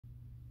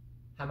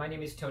Hi, my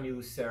name is Tony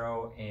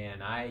Lucero,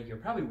 and you're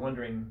probably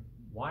wondering,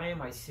 why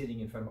am I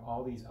sitting in front of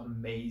all these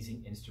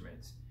amazing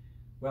instruments?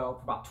 Well,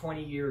 for about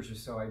 20 years or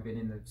so, I've been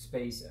in the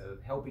space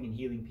of helping and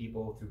healing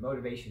people through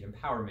motivation and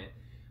empowerment,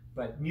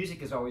 but music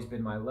has always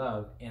been my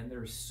love, and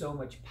there's so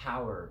much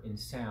power in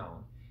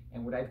sound.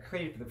 And what I've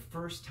created for the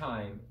first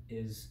time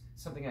is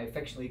something I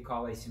affectionately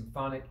call a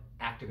Symphonic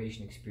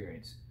Activation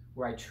Experience,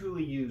 where I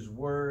truly use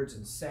words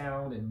and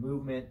sound and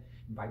movement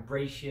and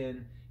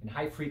vibration and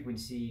high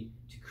frequency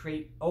to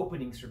create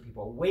openings for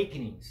people,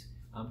 awakenings,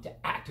 to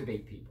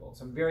activate people.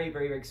 So I'm very,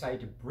 very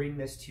excited to bring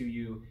this to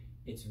you.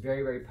 It's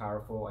very, very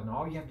powerful, and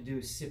all you have to do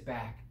is sit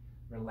back,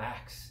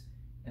 relax,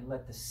 and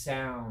let the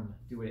sound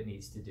do what it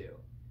needs to do.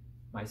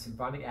 My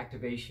Symphonic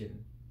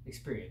Activation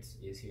Experience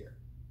is here.